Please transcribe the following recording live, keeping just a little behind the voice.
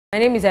My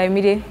name is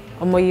Ayomide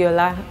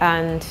Omoyola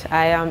and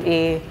I am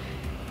a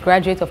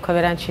graduate of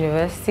Covenant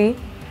University.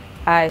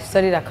 I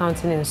studied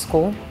accounting in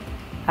school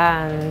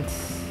and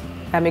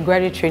I'm a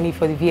graduate trainee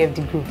for the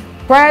VFD group.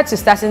 Prior to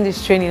starting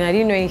this training, I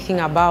didn't know anything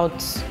about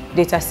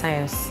data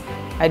science.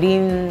 I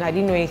didn't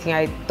know anything.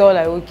 I thought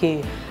like,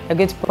 okay, I'm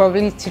going to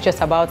probably teach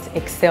us about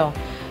Excel.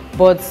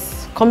 But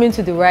coming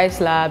to the Rice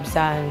Labs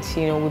and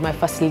with my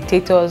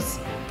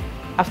facilitators,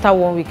 after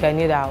 1 week I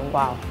knew that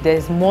wow,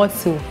 there's more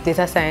to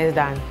data science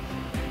than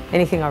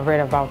anything I've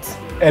read about.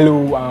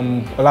 Hello,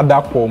 I'm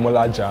Oladapo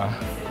Molaja,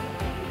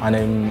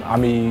 and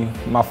I'm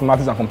a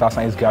mathematics and computer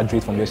science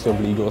graduate from the University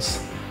of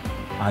Lagos.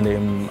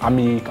 And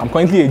I'm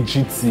currently a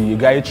GT, a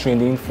guy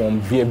training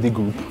from VFD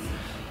Group,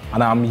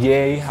 and I'm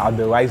here at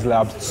the Rice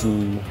Lab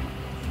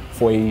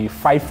for a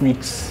 5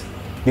 weeks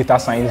data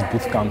science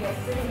bootcamp.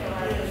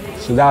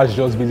 So that's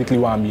just basically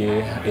why I'm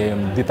here,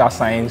 data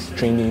science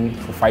training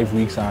for 5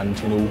 weeks, and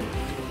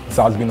it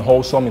has been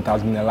wholesome, it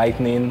has been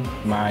enlightening.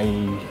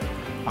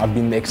 I've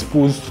been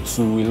exposed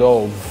to a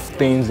lot of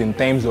things in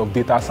terms of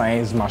data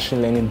science,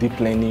 machine learning, deep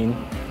learning,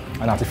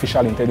 and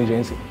artificial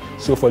intelligence.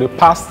 So for the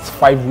past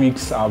 5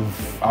 weeks,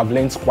 I've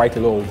learned quite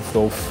a lot of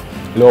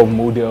stuff, a lot of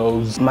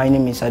models. My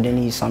name is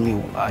Adeni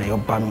Samuel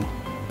Ayobami.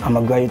 I'm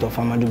a graduate of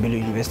Ahmadu Bello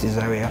University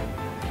Zaria.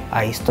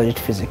 I studied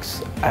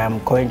physics. I am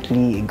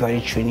currently a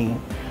graduate trainee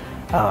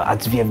at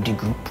VFD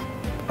Group.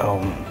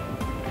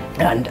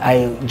 And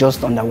I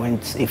just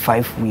underwent a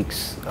 5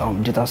 weeks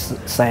data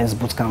science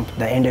bootcamp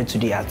that ended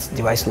today at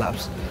the Rice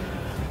Labs.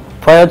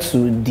 Prior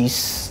to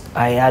this,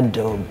 I had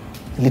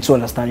little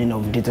understanding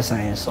of data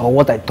science, or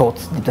what I thought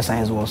data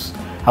science was.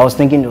 I was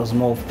thinking it was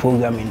more of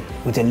programming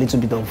with a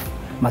little bit of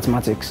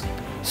mathematics.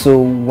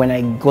 So when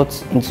I got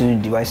into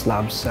the Rice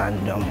Labs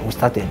and we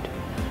started,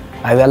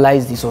 I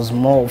realized this was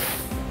more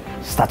of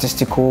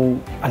statistical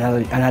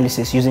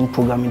analysis using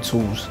programming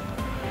tools.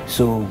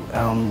 So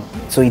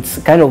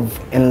it's kind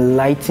of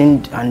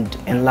enlightened and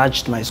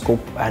enlarged my scope,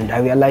 and I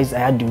realized I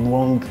had the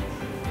wrong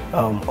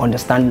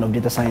understanding of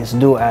data science,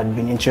 though I had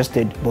been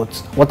interested, but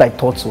what I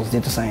thought was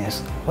data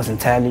science was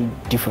entirely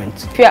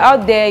different. If you're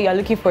out there, you're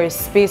looking for a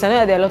space, I know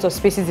that there are a lot of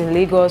spaces in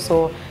Lagos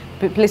or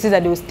places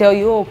that they will tell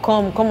you, oh,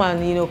 come and come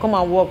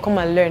and work, come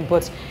and learn.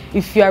 But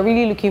if you are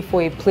really looking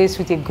for a place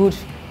with a good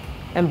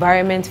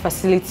environment,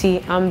 facility,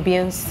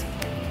 ambience,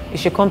 you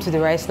should come to the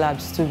Rice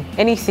Labs to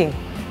anything.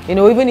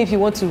 Even if you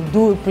want to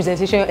do a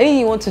presentation, anything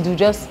you want to do,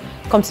 just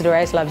come to the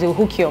Rice Labs, they'll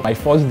hook you up. My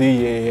first day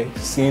here,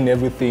 seeing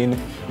everything,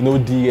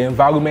 the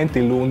environment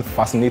alone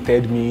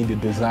fascinated me, the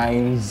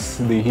designs,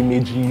 the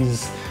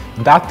images.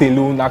 That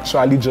alone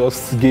actually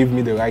just gave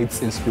me the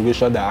right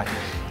inspiration that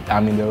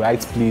I'm in the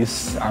right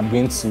place. I'm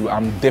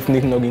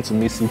definitely not going to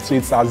miss it. So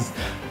it has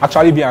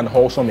actually been an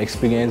awesome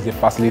experience. The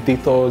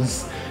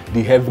facilitators,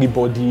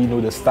 everybody,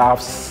 the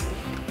staffs,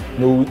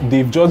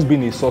 they've just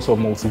been a source of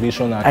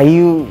motivation. Are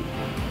you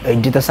a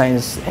data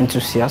science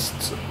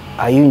enthusiast?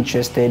 Are you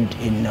interested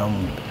in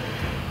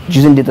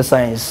using data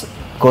science?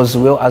 Because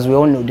as we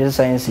all know, data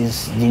science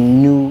is the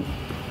new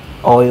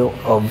oil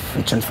of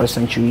the 21st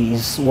century,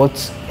 is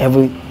what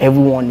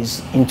everyone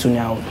is into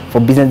now for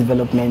business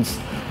development,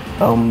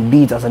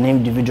 be it as an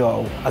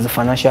individual, as a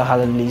financial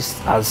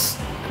analyst, as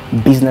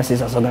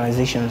businesses, as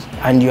organizations,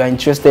 and you are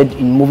interested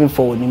in moving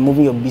forward, in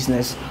moving your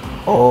business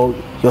or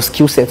your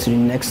skill set to the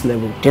next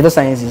level. Data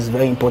science is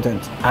very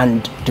important,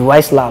 and the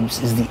Rice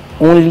Labs is the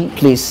only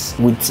place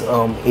with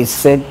a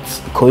set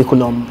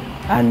curriculum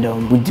and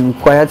with the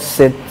required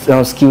set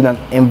skill and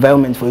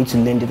environment for you to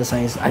learn data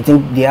science. I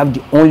think they have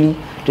the only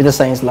data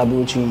science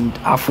laboratory in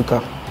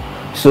Africa.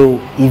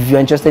 So if you're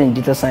interested in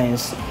data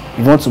science, if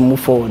you want to move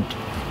forward,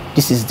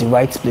 this is the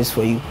right place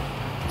for you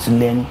to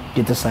learn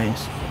data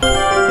science.